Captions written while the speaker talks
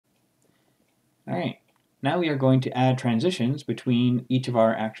All right, now we are going to add transitions between each of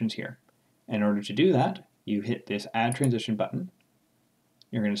our actions here. In order to do that, you hit this Add Transition button.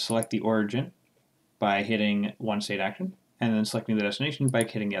 You're going to select the origin by hitting one state action, and then selecting the destination by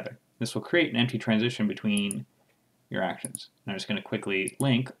hitting the other. This will create an empty transition between your actions. I'm just going to quickly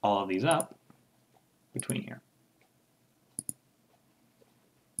link all of these up between here.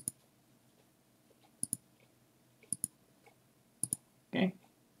 Okay.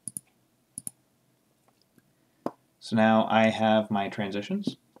 So now I have my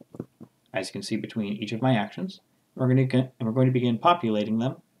transitions, as you can see, between each of my actions. We're going to begin populating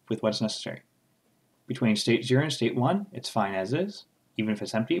them with what's necessary. Between state 0 and state 1, it's fine as is. Even if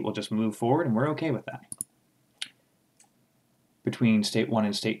it's empty, we'll just move forward and we're okay with that. Between state 1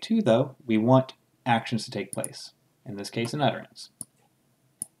 and state 2, though, we want actions to take place. In this case, an utterance.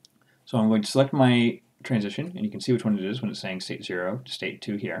 So I'm going to select my transition, and you can see which one it is when it's saying state 0 to state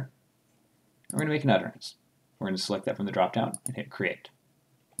 2 here. We're going to make an utterance. We're going to select that from the drop-down and hit Create.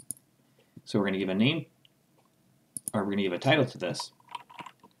 So we're going to give a name, or we're going to give a title to this.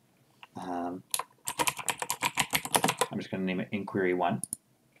 I'm just going to name it Inquiry 1.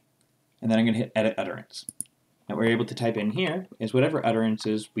 And then I'm going to hit Edit Utterance. Now what we're able to type in here is whatever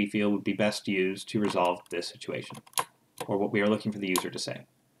utterances we feel would be best used to resolve this situation, or what we are looking for the user to say.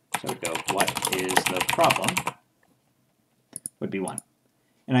 So we go, what is the problem, would be 1.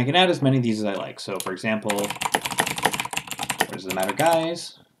 And I can add as many of these as I like. So for example, what does the matter,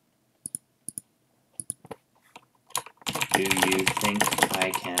 guys? Do you think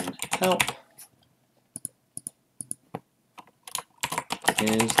I can help?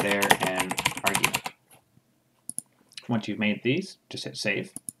 Is there an argument? Once you've made these, just hit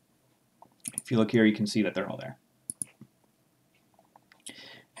save. If you look here, you can see that they're all there.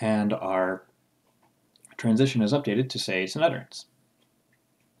 And our transition is updated to say it's an utterance.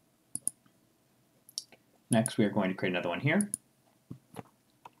 Next, we are going to create another one here.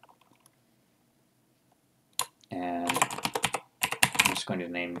 And I'm just going to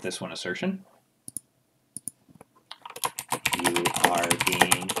name this one assertion. You are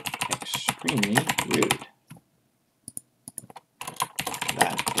being extremely rude.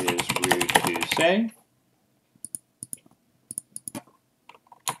 That is rude to say.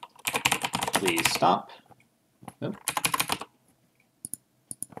 Please stop. Oh.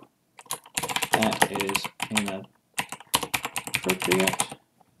 That is inappropriate.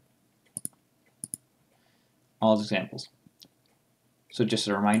 All as examples. So just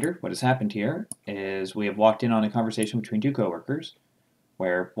a reminder, what has happened here is we have walked in on a conversation between two coworkers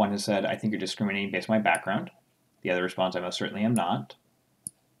where one has said, I think you're discriminating based on my background. The other responds, I most certainly am not.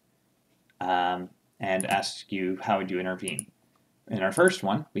 And asks you, how would you intervene? In our first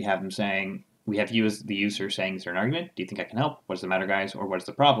one, we have them saying, we have you as the user saying, is there an argument? Do you think I can help? What's the matter, guys? Or what is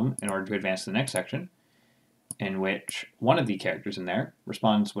the problem? In order to advance to the next section, in which one of the characters in there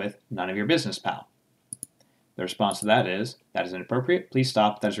responds with, none of your business, pal. The response to that is inappropriate. Please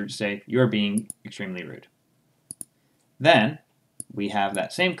stop. That is rude to say. You are being extremely rude. Then we have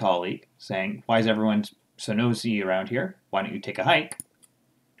that same colleague saying, why is everyone so nosy around here? Why don't you take a hike?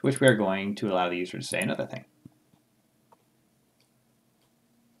 To which we are going to allow the user to say another thing.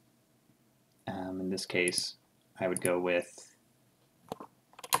 In this case, I would go with,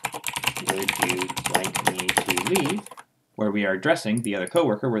 would you like me to leave? Where we are addressing the other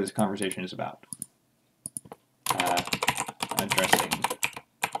coworker where this conversation is about. Addressing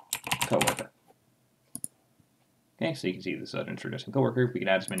coworker. Okay, so you can see this is addressing coworker. We can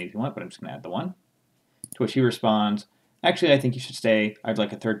add as many as you want, but I'm just going to add the one. To which he responds, actually, I think you should stay. I'd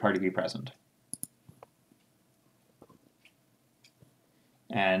like a third party to be present.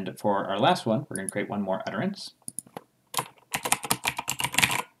 And for our last one, we're going to create one more utterance.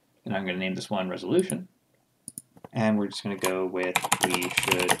 And I'm going to name this one resolution. And we're just going to go with, we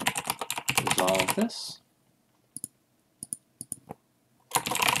should resolve this.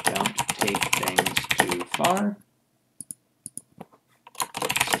 Don't take things too far.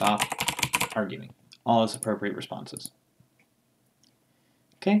 Stop arguing. All as appropriate responses.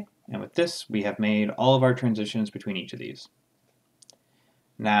 Okay, and with this, we have made all of our transitions between each of these.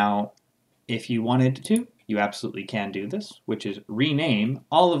 Now, if you wanted to, you absolutely can do this, which is rename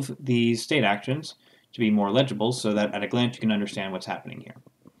all of these state actions to be more legible so that at a glance you can understand what's happening here.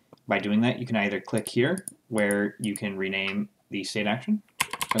 By doing that, you can either click here where you can rename the state action. So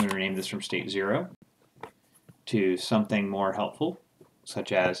I'm going to rename this from state 0 to something more helpful,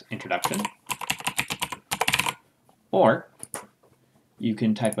 such as introduction. Or you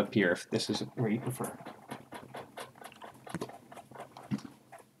can type up here if this is where you prefer.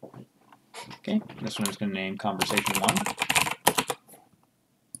 Okay, this one is going to name conversation 1.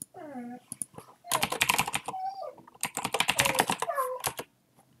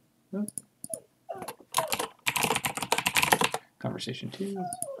 conversation 2,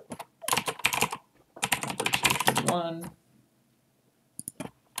 conversation 1,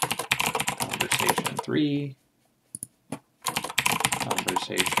 conversation 3,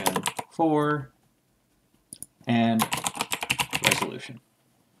 conversation 4, and resolution.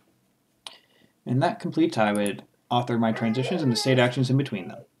 And that completes how I would author my transitions and the state actions in between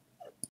them.